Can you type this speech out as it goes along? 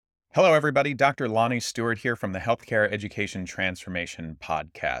Hello, everybody. Dr. Lonnie Stewart here from the Healthcare Education Transformation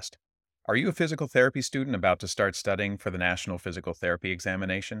Podcast. Are you a physical therapy student about to start studying for the National Physical Therapy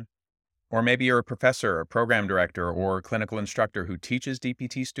Examination? Or maybe you're a professor, a program director, or clinical instructor who teaches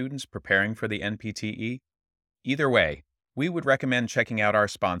DPT students preparing for the NPTE? Either way, we would recommend checking out our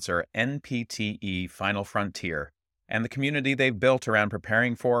sponsor, NPTE Final Frontier, and the community they've built around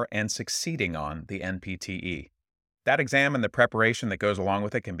preparing for and succeeding on the NPTE. That exam and the preparation that goes along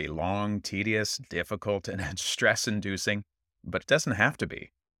with it can be long, tedious, difficult, and stress-inducing, but it doesn't have to be.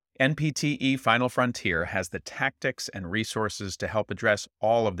 NPTE Final Frontier has the tactics and resources to help address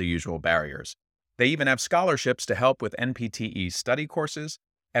all of the usual barriers. They even have scholarships to help with NPTE study courses,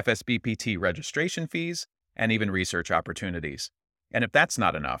 FSBPT registration fees, and even research opportunities. And if that's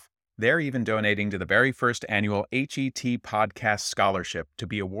not enough, they're even donating to the very first annual HET Podcast Scholarship to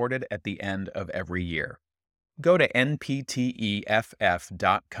be awarded at the end of every year. Go to npteff.com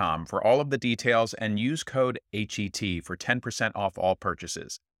for all of the details and use code HET for 10% off all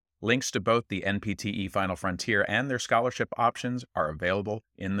purchases. Links to both the NPTE Final Frontier and their scholarship options are available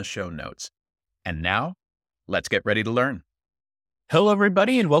in the show notes. And now, let's get ready to learn. Hello,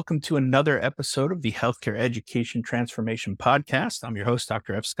 everybody, and welcome to another episode of the Healthcare Education Transformation Podcast. I'm your host,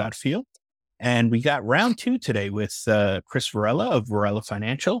 Dr. F. Scott Field, and we got round two today with Chris Varela of Varela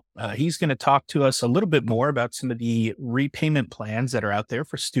Financial. He's going to talk to us a little bit more about some of the repayment plans that are out there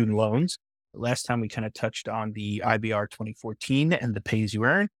for student loans. Last time we kind of touched on the IBR 2014 and the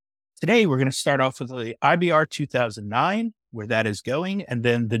pay-as-you-earn. Today, we're going to start off with the IBR 2009, where that is going, and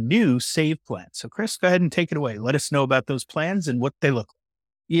then the new SAVE plan. So Chris, go ahead and take it away. Let us know about those plans and what they look like.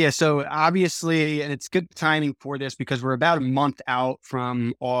 Yeah, so obviously, and it's good timing for this because we're about a month out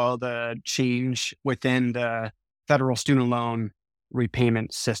from all the change within the federal student loan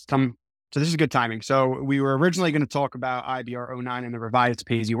repayment system. So this is good timing. So we were originally going to talk about IBR 09 and the revised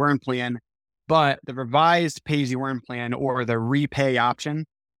pay-as-you-earn plan, but the revised pay-as-you-earn plan or the repay option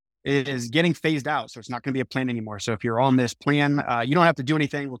is getting phased out. So it's not going to be a plan anymore. So if you're on this plan, you don't have to do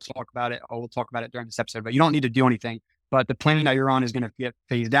anything. We'll talk about it. We'll talk about it during this episode, but you don't need to do anything. But the plan that you're on is going to get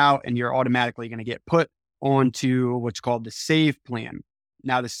phased out and you're automatically going to get put onto what's called the SAVE plan.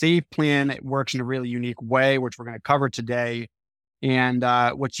 Now, the SAVE plan, it works in a really unique way, which we're going to cover today. And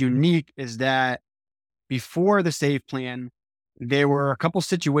what's unique is that before the SAVE plan, there were a couple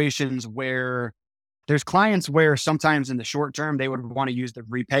situations where there's clients where sometimes in the short term, they would want to use the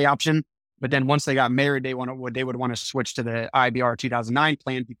repay option. But then once they got married, they would want to switch to the IBR 2009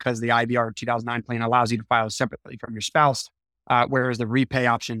 plan because the IBR 2009 plan allows you to file separately from your spouse, whereas the repay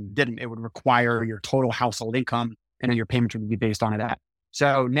option didn't. It would require your total household income, and then your payments would be based on that.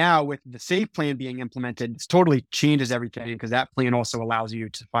 So now with the SAVE plan being implemented, it totally changes everything because that plan also allows you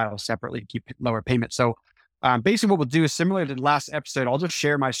to file separately to keep lower payments. So basically what we'll do is similar to the last episode. I'll just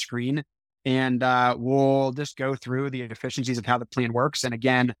share my screen and we'll just go through the efficiencies of how the plan works. And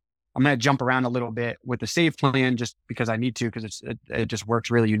again, I'm going to jump around a little bit with the SAVE plan just because I need to, because it just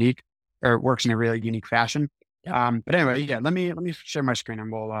works really unique, or it works in a really unique fashion. But anyway, yeah, let me share my screen and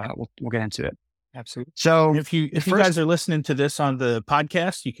we'll get into it. Absolutely. So if you guys are listening to this on the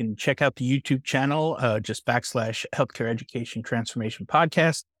podcast, you can check out the YouTube channel, just / Healthcare Education Transformation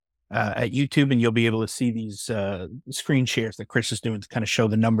Podcast at YouTube, and you'll be able to see these screen shares that Chris is doing to kind of show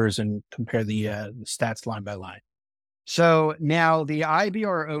the numbers and compare the stats line by line. So now the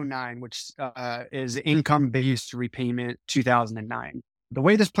IBR 09, which is income-based repayment 2009. The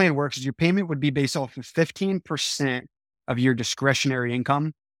way this plan works is your payment would be based off of 15% of your discretionary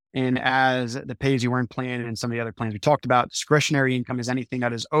income. And as the pay-as-you-earn plan and some of the other plans we talked about, discretionary income is anything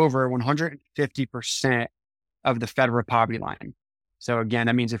that is over 150% of the federal poverty line. So again,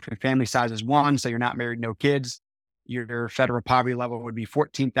 that means if your family size is 1, so you're not married, no kids, your federal poverty level would be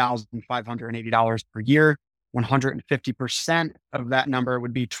 $14,580 per year. 150% of that number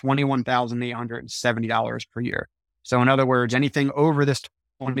would be $21,870 per year. So in other words, anything over this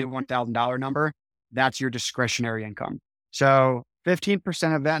 $21,000 number, that's your discretionary income. So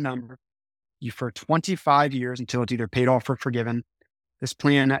 15% of that number, you for 25 years until it's either paid off or forgiven. This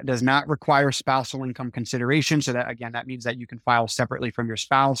plan does not require spousal income consideration. So that means that you can file separately from your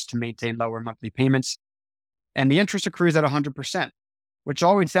spouse to maintain lower monthly payments. And the interest accrues at 100%. Which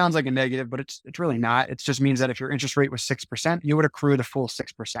always sounds like a negative, but it's really not. It just means that if your interest rate was 6%, you would accrue the full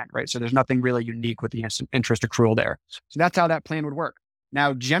 6%, right? So there's nothing really unique with the interest accrual there. So that's how that plan would work.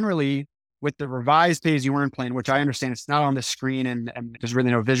 Now, generally, with the revised pay-as-you-earn plan, which I understand it's not on the screen and there's really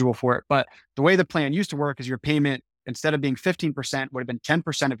no visual for it, but the way the plan used to work is your payment, instead of being 15%, would have been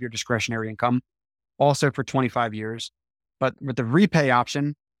 10% of your discretionary income, also for 25 years. But with the repay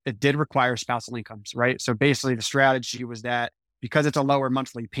option, it did require spousal incomes, right? So basically the strategy was that because it's a lower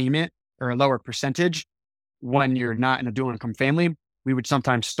monthly payment or a lower percentage when you're not in a dual income family, we would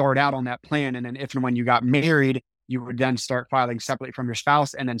sometimes start out on that plan. And then if and when you got married, you would then start filing separately from your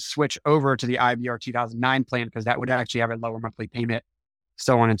spouse and then switch over to the IBR 2009 plan because that would actually have a lower monthly payment,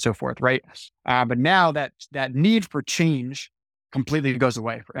 so on and so forth, right? But now that need for change completely goes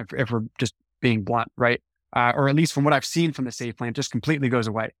away if we're just being blunt, right? Or at least from what I've seen from the SAVE plan, just completely goes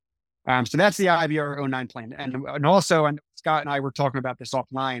away. So that's the IBR 09 plan. And also, and Scott and I were talking about this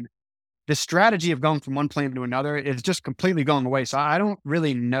offline, the strategy of going from one plan to another is just completely going away. So I don't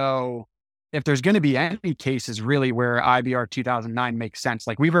really know if there's going to be any cases really where IBR 2009 makes sense.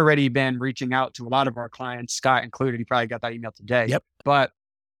 Like we've already been reaching out to a lot of our clients, Scott included. He probably got that email today. Yep. But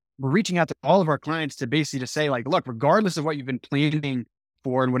we're reaching out to all of our clients to basically to say like, look, regardless of what you've been planning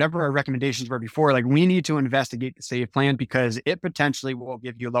for and whatever our recommendations were before, like we need to investigate the SAVE plan because it potentially will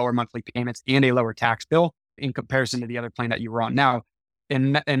give you lower monthly payments and a lower tax bill in comparison to the other plan that you were on. Now,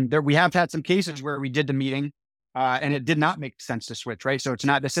 and there, we have had some cases where we did the meeting and it did not make sense to switch, right? So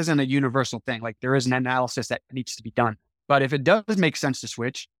this isn't a universal thing. Like there is an analysis that needs to be done. But if it does make sense to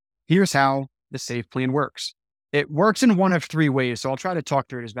switch, here's how the SAVE plan works. It works in one of three ways. So I'll try to talk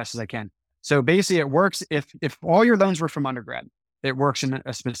through it as best as I can. So basically it works if all your loans were from undergrad, it works in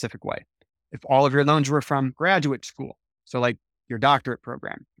a specific way. If all of your loans were from graduate school, so like your doctorate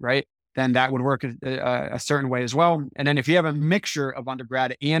program, right? Then that would work a certain way as well. And then if you have a mixture of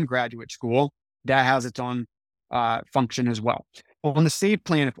undergrad and graduate school, that has its own function as well. On the SAVE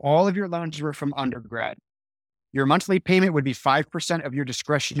plan, if all of your loans were from undergrad, your monthly payment would be 5% of your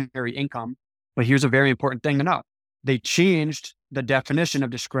discretionary income. But here's a very important thing to know. They changed the definition of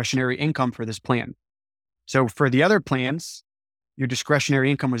discretionary income for this plan. So for the other plans, your discretionary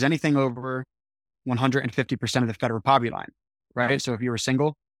income was anything over 150% of the federal poverty line, right? So if you were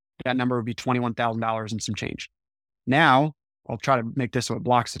single, that number would be $21,000 and some change. Now, I'll try to make this so it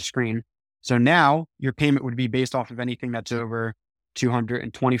blocks the screen. So now your payment would be based off of anything that's over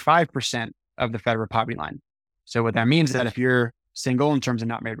 225% of the federal poverty line. So what that means is that if you're single in terms of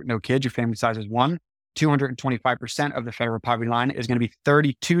not married with no kids, your family size is 1, 225% of the federal poverty line is going to be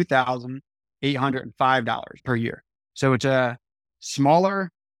 $32,805 per year. So it's a smaller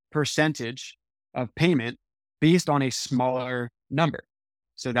percentage of payment based on a smaller number.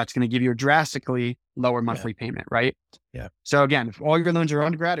 So that's going to give you a drastically lower monthly payment, right? Yeah. So again, if all your loans are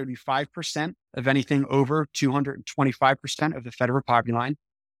undergrad, it would be 5% of anything over 225% of the federal poverty line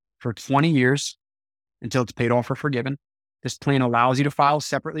for 20 years until it's paid off or forgiven. This plan allows you to file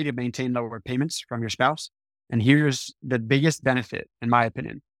separately to maintain lower payments from your spouse. And here's the biggest benefit, in my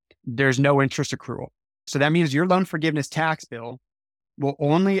opinion. There's no interest accrual. So that means your loan forgiveness tax bill will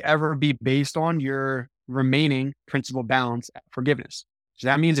only ever be based on your remaining principal balance at forgiveness. So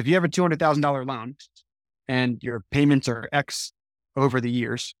that means if you have a $200,000 loan and your payments are X over the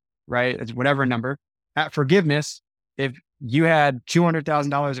years, right? It's whatever number. At forgiveness, if you had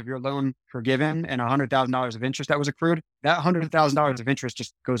 $200,000 of your loan forgiven and $100,000 of interest that was accrued, that $100,000 of interest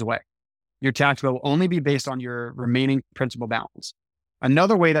just goes away. Your tax bill will only be based on your remaining principal balance.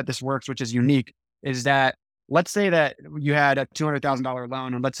 Another way that this works, which is unique, is that let's say that you had a $200,000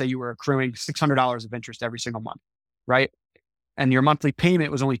 loan and let's say you were accruing $600 of interest every single month, right? And your monthly payment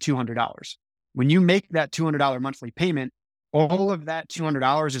was only $200. When you make that $200 monthly payment, all of that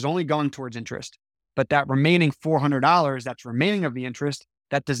 $200 is only going towards interest. But that remaining $400 that's remaining of the interest,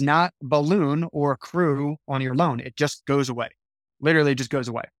 that does not balloon or accrue on your loan. It just goes away. Literally just goes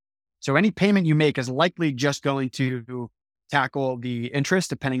away. So any payment you make is likely just going to tackle the interest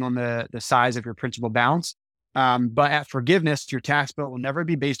depending on the size of your principal balance. But at forgiveness, your tax bill will never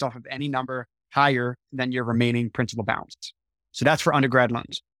be based off of any number higher than your remaining principal balance. So that's for undergrad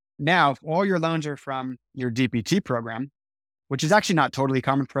loans. Now, if all your loans are from your DPT program, which is actually not totally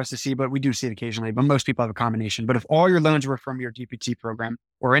common for us to see, but we do see it occasionally, but most people have a combination. But if all your loans were from your DPT program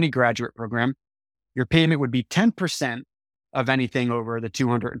or any graduate program, your payment would be 10% of anything over the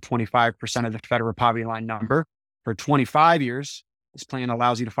 225% of the federal poverty line number for 25 years. This plan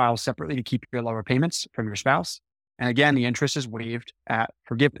allows you to file separately to keep your lower payments from your spouse. And again, the interest is waived at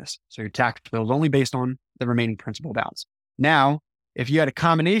forgiveness. So your tax bill is only based on the remaining principal balance. Now, if you had a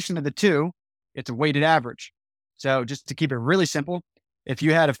combination of the two, it's a weighted average. So just to keep it really simple, if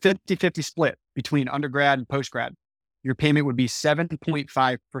you had a 50-50 split between undergrad and postgrad, your payment would be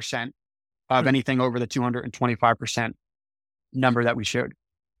 7.5% of anything over the 225% number that we showed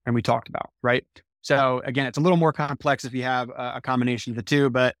and we talked about, right? So again, it's a little more complex if you have a combination of the two,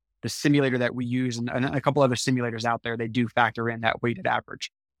 but the simulator that we use and a couple other simulators out there, they do factor in that weighted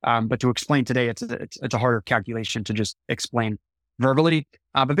average. But to explain today, it's a harder calculation to just explain verbally.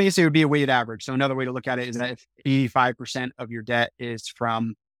 But basically, it would be a weighted average. So another way to look at it is that if 85% of your debt is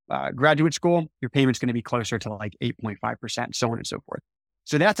from graduate school, your payment's going to be closer to like 8.5%, so on and so forth.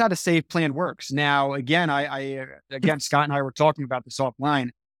 So that's how the SAVE plan works. Now, again, again, Scott and I were talking about this offline.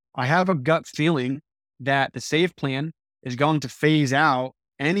 I have a gut feeling that the SAVE plan is going to phase out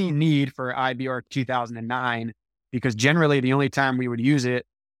any need for IBR 2009, because generally the only time we would use it.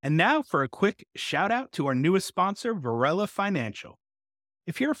 And now for a quick shout out to our newest sponsor, Varela Financial.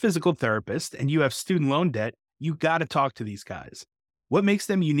 If you're a physical therapist and you have student loan debt, you got to talk to these guys. What makes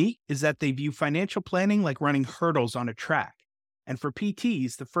them unique is that they view financial planning like running hurdles on a track. And for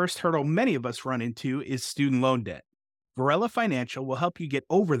PTs, the first hurdle many of us run into is student loan debt. Varela Financial will help you get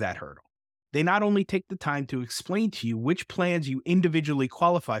over that hurdle. They not only take the time to explain to you which plans you individually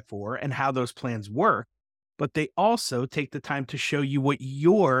qualify for and how those plans work, but they also take the time to show you what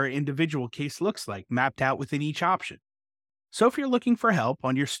your individual case looks like, mapped out within each option. So if you're looking for help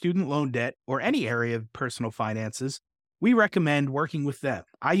on your student loan debt or any area of personal finances, we recommend working with them.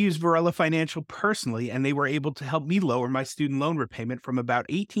 I use Varela Financial personally, and they were able to help me lower my student loan repayment from about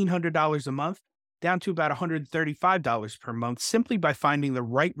 $1,800 a month down to about $135 per month, simply by finding the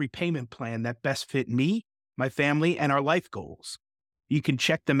right repayment plan that best fit me, my family, and our life goals. You can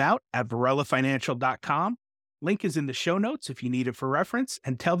check them out at varelafinancial.com. Link is in the show notes if you need it for reference,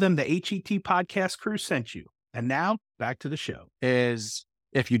 and tell them the HET podcast crew sent you. And now back to the show. Is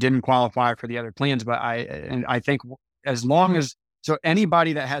if you didn't qualify for the other plans, but I think as long as, so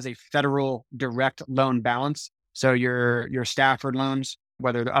anybody that has a federal direct loan balance, so your Stafford loans,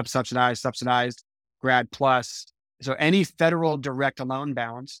 whether they're subsidized, grad plus, so any federal direct loan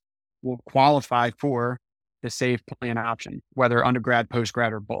balance will qualify for the SAVE plan option, whether undergrad,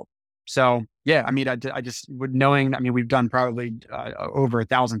 postgrad, or both. So yeah, I mean, I just would knowing, I mean, we've done probably over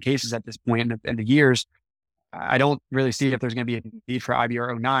 1,000 cases at this point in the years. I don't really see if there's going to be a need for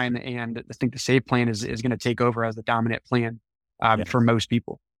IBR 09. And I think the SAVE plan is going to take over as the dominant plan for most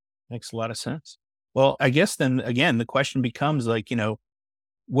people. Makes a lot of sense. Well, I guess then again, the question becomes like,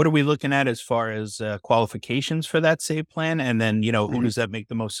 what are we looking at as far as qualifications for that SAVE plan? And then, who does that make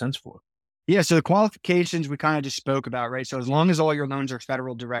the most sense for? Yeah. So the qualifications we kind of just spoke about, right? So as long as all your loans are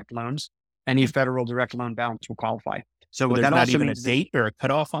federal direct loans, any federal direct loan balance will qualify. So what there's that not also even a means date or a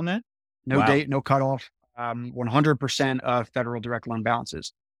cutoff on that? No Wow. date, no cutoff, 100% of federal direct loan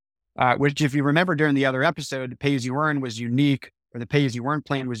balances, which if you remember during the other episode, the pay as you earn was unique, or the pay as you earn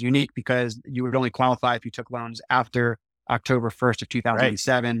plan was unique because you would only qualify if you took loans after October 1st of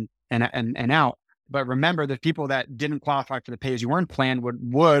 2007 and out. But remember, the people that didn't qualify for the pay as you earn plan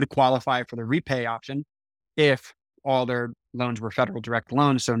would qualify for the repay option if all their loans were federal direct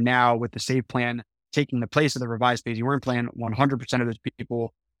loans. So now with the SAVE plan taking the place of the revised pay as you earn plan, 100% of those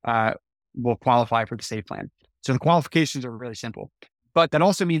people will qualify for the SAVE plan. So the qualifications are really simple. But that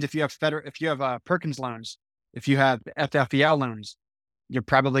also means if you have Perkins loans, if you have FFEL loans, you're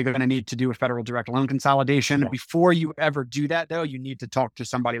probably going to need to do a federal direct loan consolidation. Before you ever do that, though, you need to talk to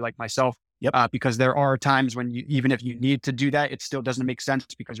somebody like myself. Because there are times when even if you need to do that, it still doesn't make sense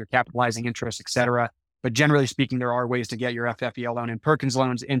because you're capitalizing interest, et cetera. But generally speaking, there are ways to get your FFEL loan and Perkins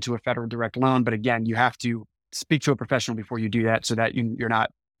loans into a federal direct loan. But again, you have to speak to a professional before you do that so that you're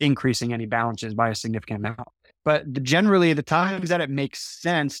not increasing any balances by a significant amount. But generally, the times that it makes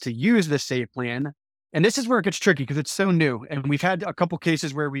sense to use the SAVE plan, and this is where it gets tricky because it's so new. And we've had a couple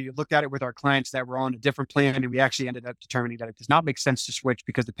cases where we looked at it with our clients that were on a different plan, and we actually ended up determining that it does not make sense to switch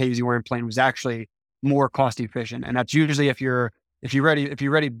because the pay-as-you-earn plan was actually more cost efficient. And that's usually if you've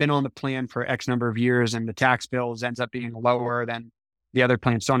already been on the plan for X number of years and the tax bills ends up being lower than the other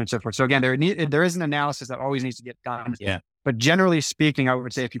plan, so on and so forth. So again, there is an analysis that always needs to get done. Yeah. But generally speaking, I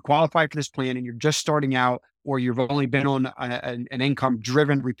would say if you qualify for this plan and you're just starting out, or you've only been on an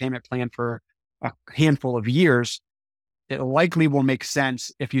income-driven repayment plan for a handful of years, it likely will make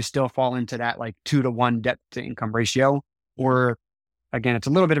sense if you still fall into that like 2-to-1 debt to income ratio. Or again, it's a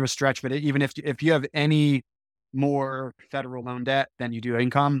little bit of a stretch, but even if you have any more federal loan debt than you do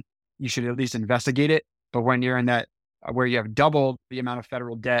income, you should at least investigate it. But when you're in that where you have doubled the amount of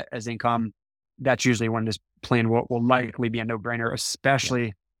federal debt as income, that's usually when this plan will likely be a no-brainer,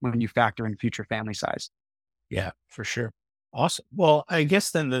 especially when you factor in future family size. Yeah, for sure. Awesome. Well, I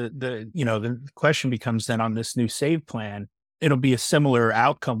guess then the question becomes then on this new SAVE plan, it'll be a similar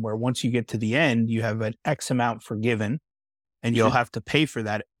outcome where once you get to the end, you have an X amount forgiven and you'll have to pay for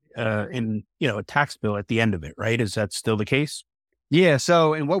that in a tax bill at the end of it, right? Is that still the case? Yeah.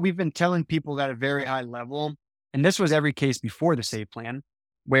 So, and what we've been telling people at a very high level, and this was every case before the SAVE plan,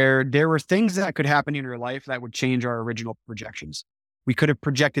 where there were things that could happen in your life that would change our original projections. We could have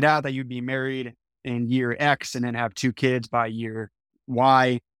projected out that you'd be married in year X and then have 2 kids by year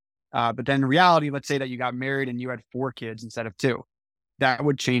Y. But then in reality, let's say that you got married and you had 4 kids instead of 2. That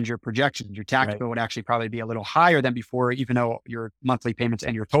would change your projections. Your tax Right. bill would actually probably be a little higher than before, even though your monthly payments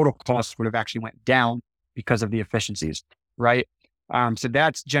and your total costs would have actually went down because of the efficiencies, right? So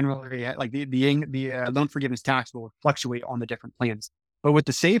that's generally like the loan forgiveness tax will fluctuate on the different plans. But with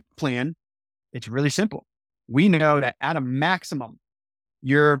the SAVE plan, it's really simple. We know that at a maximum,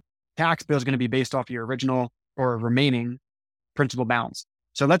 your tax bill is going to be based off your original or remaining principal balance.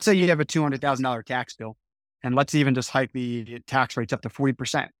 So let's say you have a $200,000 tax bill, and let's even just hike the tax rates up to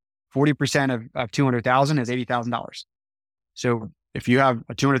 40%. 40% of 200,000 is $80,000. So if you have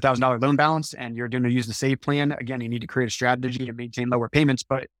a $200,000 loan balance and you're going to use the SAVE plan, again, you need to create a strategy and maintain lower payments.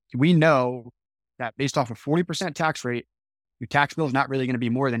 But we know that based off a 40% tax rate, your tax bill is not really going to be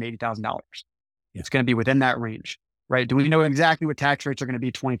more than $80,000. It's going to be within that range, right? Do we know exactly what tax rates are going to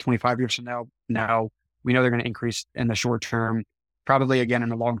be 20, 25 years from now? No. We know they're going to increase in the short term, probably again in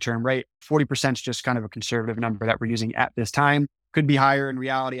the long term, right? 40% is just kind of a conservative number that we're using at this time. Could be higher in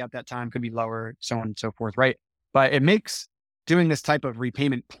reality at that time, could be lower, so on and so forth, right? But it makes doing this type of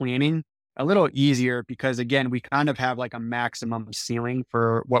repayment planning a little easier because again, we kind of have like a maximum ceiling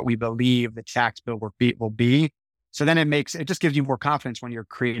for what we believe the tax bill will be. So then it just gives you more confidence when you're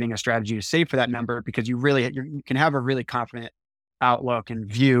creating a strategy to save for that number because you can have a really confident outlook and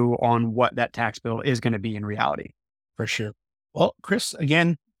view on what that tax bill is going to be in reality. For sure. Well, Chris,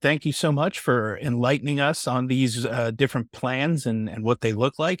 again, thank you so much for enlightening us on these different plans and what they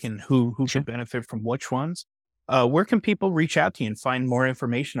look like and who should benefit from which ones. Where can people reach out to you and find more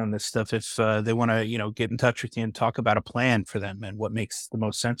information on this stuff if they want to, get in touch with you and talk about a plan for them and what makes the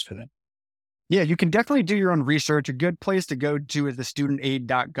most sense for them? Yeah, you can definitely do your own research. A good place to go to is the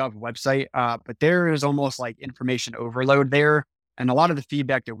studentaid.gov website. But there is almost like information overload there. And a lot of the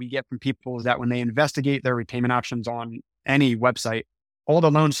feedback that we get from people is that when they investigate their repayment options on any website, all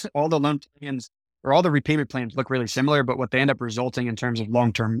the loan plans or all the repayment plans look really similar, but what they end up resulting in terms of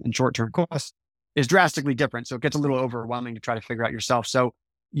long-term and short-term costs is drastically different. So it gets a little overwhelming to try to figure out yourself. So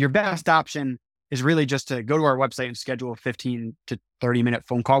your best option is really just to go to our website and schedule a 15 to 30-minute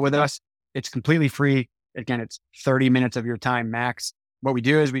phone call with us. It's completely free. Again, it's 30 minutes of your time max. What we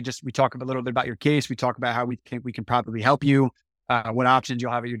do is we talk a little bit about your case. We talk about how we can probably help you, what options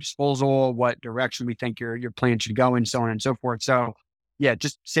you'll have at your disposal, what direction we think your plan should go in, so on and so forth. So yeah,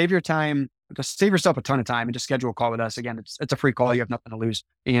 just save your time, just save yourself a ton of time and just schedule a call with us. Again, it's a free call. You have nothing to lose.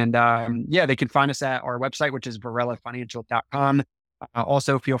 And they can find us at our website, which is varelafinancial.com.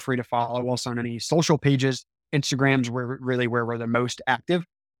 Also feel free to follow us on any social pages. Instagram's where we're the most active.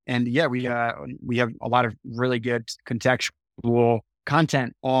 And yeah, we have a lot of really good contextual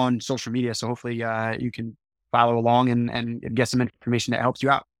content on social media. So hopefully you can follow along and get some information that helps you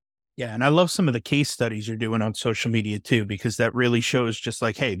out. Yeah. And I love some of the case studies you're doing on social media too, because that really shows just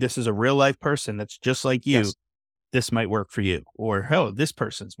like, hey, this is a real life person that's just like you. Yes. This might work for you. Or, oh, this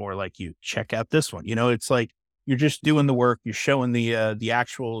person's more like you. Check out this one. It's like you're just doing the work. You're showing the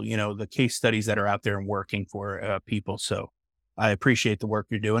actual, the case studies that are out there and working for people. So I appreciate the work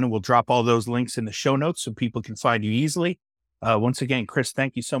you're doing, and we'll drop all those links in the show notes so people can find you easily. Once again, Chris,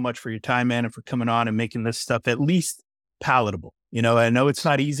 thank you so much for your time, man, and for coming on and making this stuff at least palatable. I know it's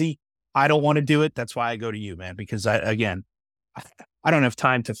not easy. I don't want to do it. That's why I go to you, man, because I don't have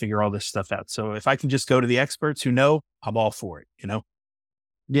time to figure all this stuff out. So if I can just go to the experts who know, I'm all for it,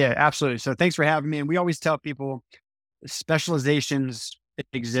 Yeah, absolutely. So thanks for having me. And we always tell people specializations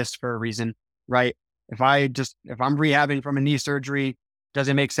exist for a reason, right? If I'm rehabbing from a knee surgery, does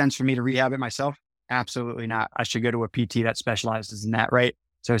it make sense for me to rehab it myself? Absolutely not. I should go to a PT that specializes in that, right?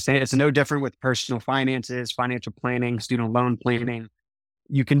 So it's no different with personal finances, financial planning, student loan planning.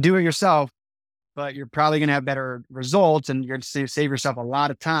 You can do it yourself, but you're probably going to have better results and you're going to save yourself a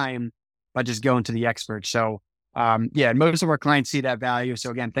lot of time by just going to the experts. So most of our clients see that value.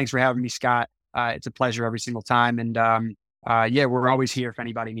 So again, thanks for having me, Scott. It's a pleasure every single time. And we're always here if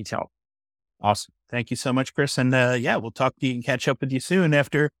anybody needs help. Awesome. Thank you so much, Chris. And we'll talk to you and catch up with you soon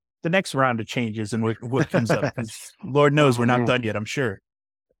after the next round of changes and what comes up. Lord knows we're not done yet, I'm sure.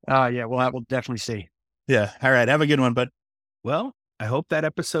 We'll definitely see. Yeah. All right. Have a good one, bud. Well, I hope that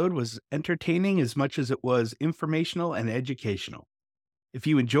episode was entertaining as much as it was informational and educational. If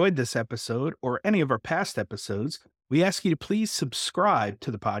you enjoyed this episode or any of our past episodes, we ask you to please subscribe to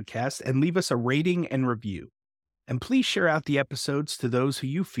the podcast and leave us a rating and review. And please share out the episodes to those who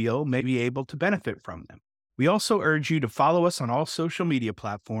you feel may be able to benefit from them. We also urge you to follow us on all social media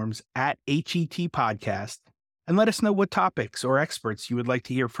platforms at HET Podcast and let us know what topics or experts you would like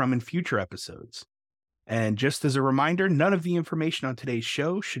to hear from in future episodes. And just as a reminder, none of the information on today's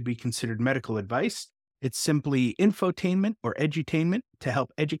show should be considered medical advice. It's simply infotainment or edutainment to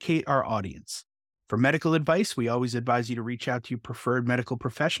help educate our audience. For medical advice, we always advise you to reach out to your preferred medical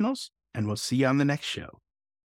professionals, and we'll see you on the next show.